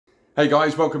Hey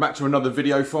guys, welcome back to another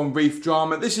video from Reef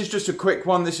Drama. This is just a quick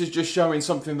one. This is just showing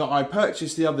something that I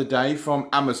purchased the other day from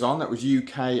Amazon. That was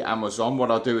UK Amazon.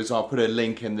 What I'll do is I'll put a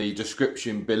link in the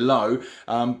description below.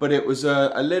 But it was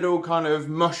a little kind of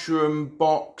mushroom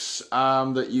box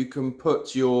that you can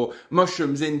put your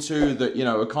mushrooms into that, you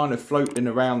know, are kind of floating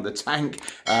around the tank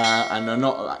and are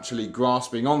not actually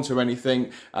grasping onto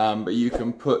anything. But you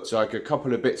can put like a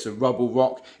couple of bits of rubble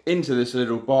rock into this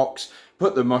little box,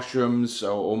 put the mushrooms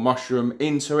or mushroom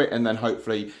into it, and then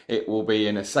hopefully it will be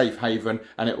in a safe haven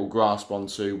and it will grasp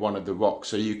onto one of the rocks,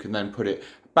 so you can then put it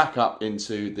back up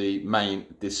into the main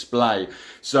display.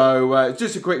 So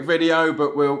just a quick video,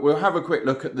 but we'll have a quick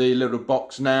look at the little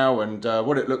box now and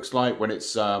what it looks like when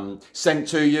it's sent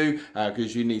to you,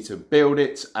 because you need to build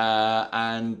it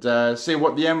and see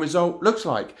what the end result looks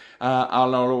like.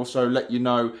 I'll also let you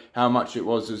know how much it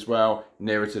was as well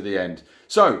nearer to the end.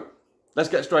 So let's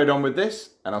get straight on with this,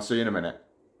 and I'll see you in a minute.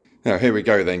 Now, here we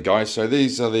go then, guys. So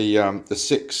these are the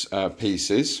 6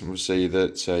 pieces we'll see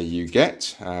that you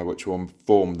get, which will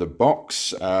form the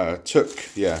box. Took,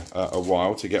 a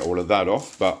while to get all of that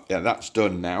off, but yeah, that's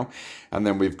done now. And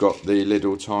then we've got the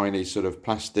little tiny sort of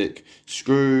plastic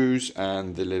screws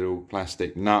and the little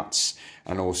plastic nuts,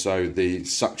 and also the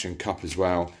suction cup as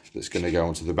well that's going to go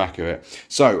onto the back of it.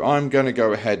 So I'm going to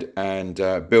go ahead and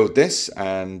build this,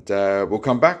 and we'll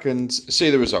come back and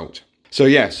see the result. So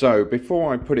yeah, so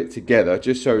before I put it together,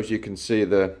 just so as you can see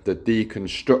the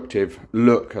deconstructive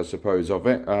look, I suppose, of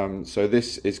it. So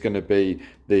this is going to be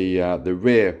the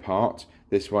rear part.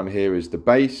 This one here is the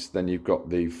base. Then you've got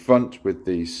the front with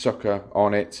the sucker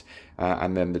on it,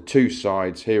 and then the 2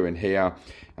 sides here and here.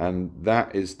 And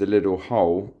that is the little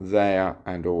hole there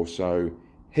and also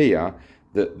here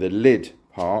that the lid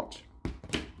part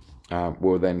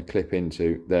will then clip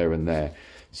into there and there.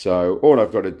 So all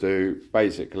I've got to do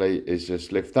basically is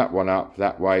just lift that one up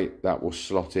that way. That will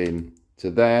slot in to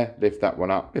there. Lift that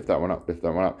one up, lift that one up, lift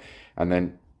that one up, and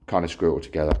then kind of screw it all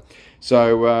together.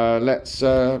 So let's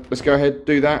go ahead,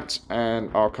 do that, and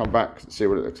I'll come back and see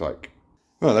what it looks like.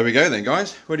 Well, there we go then,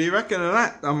 guys. What do you reckon of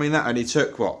that? I mean, that only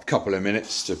took, what, a couple of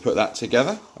minutes to put that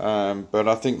together. But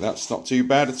I think that's not too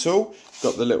bad at all.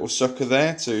 Got the little sucker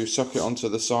there to suck it onto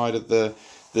the side of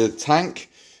the tank.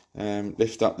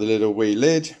 Lift up the little wee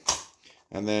lid,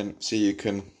 and then so you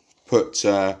can put,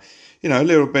 you know, a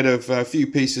little bit of a few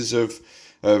pieces of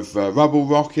rubble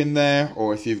rock in there,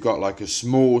 or if you've got like a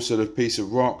small sort of piece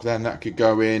of rock, then that could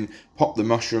go in. Pop the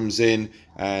mushrooms in,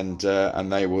 and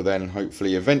they will then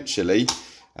hopefully eventually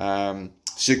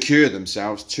secure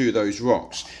themselves to those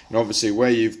rocks. And obviously where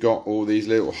you've got all these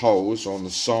little holes on the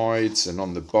sides and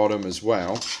on the bottom as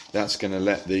well, that's going to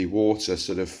let the water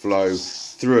sort of flow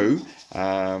through.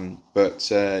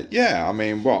 Yeah, I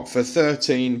mean, what, for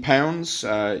 £13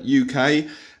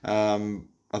 UK,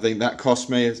 I think that cost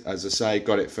me, as I say,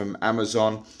 got it from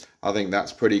Amazon. I think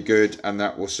that's pretty good, and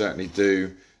that will certainly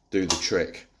do the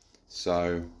trick.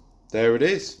 So there it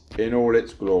is in all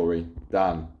its glory.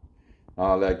 Done.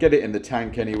 I'll get it in the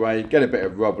tank anyway, get a bit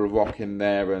of rubble rock in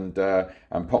there, and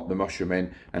pop the mushroom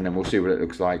in, and then we'll see what it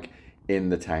looks like in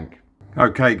the tank.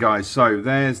 Okay guys, so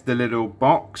there's the little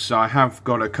box. I have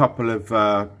got a couple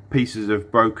of pieces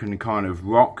of broken kind of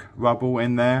rock rubble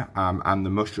in there, and the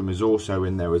mushroom is also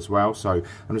in there as well. So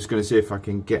I'm just going to see if I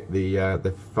can get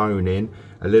the phone in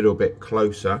a little bit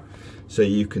closer so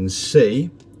you can see.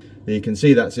 You can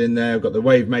see that's in there. I've got the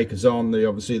wave makers on.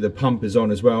 Obviously the pump is on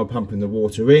as well, pumping the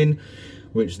water in,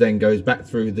 which then goes back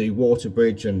through the water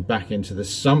bridge and back into the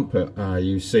sump.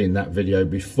 You've seen that video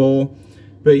before.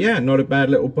 But yeah, not a bad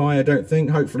little buy, I don't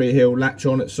think. Hopefully he'll latch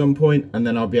on at some point, and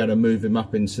then I'll be able to move him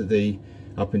up into the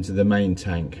main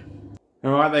tank.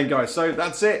 Alright then guys, so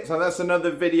that's it. So that's another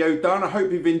video done. I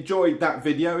hope you've enjoyed that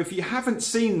video. If you haven't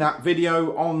seen that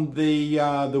video on the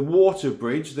water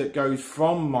bridge that goes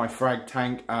from my frag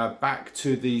tank back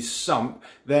to the sump,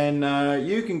 then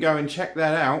you can go and check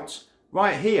that out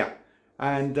right here.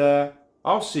 And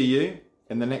I'll see you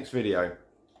in the next video.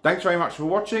 Thanks very much for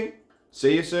watching.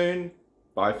 See you soon.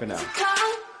 Bye for now.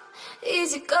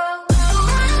 Easy go.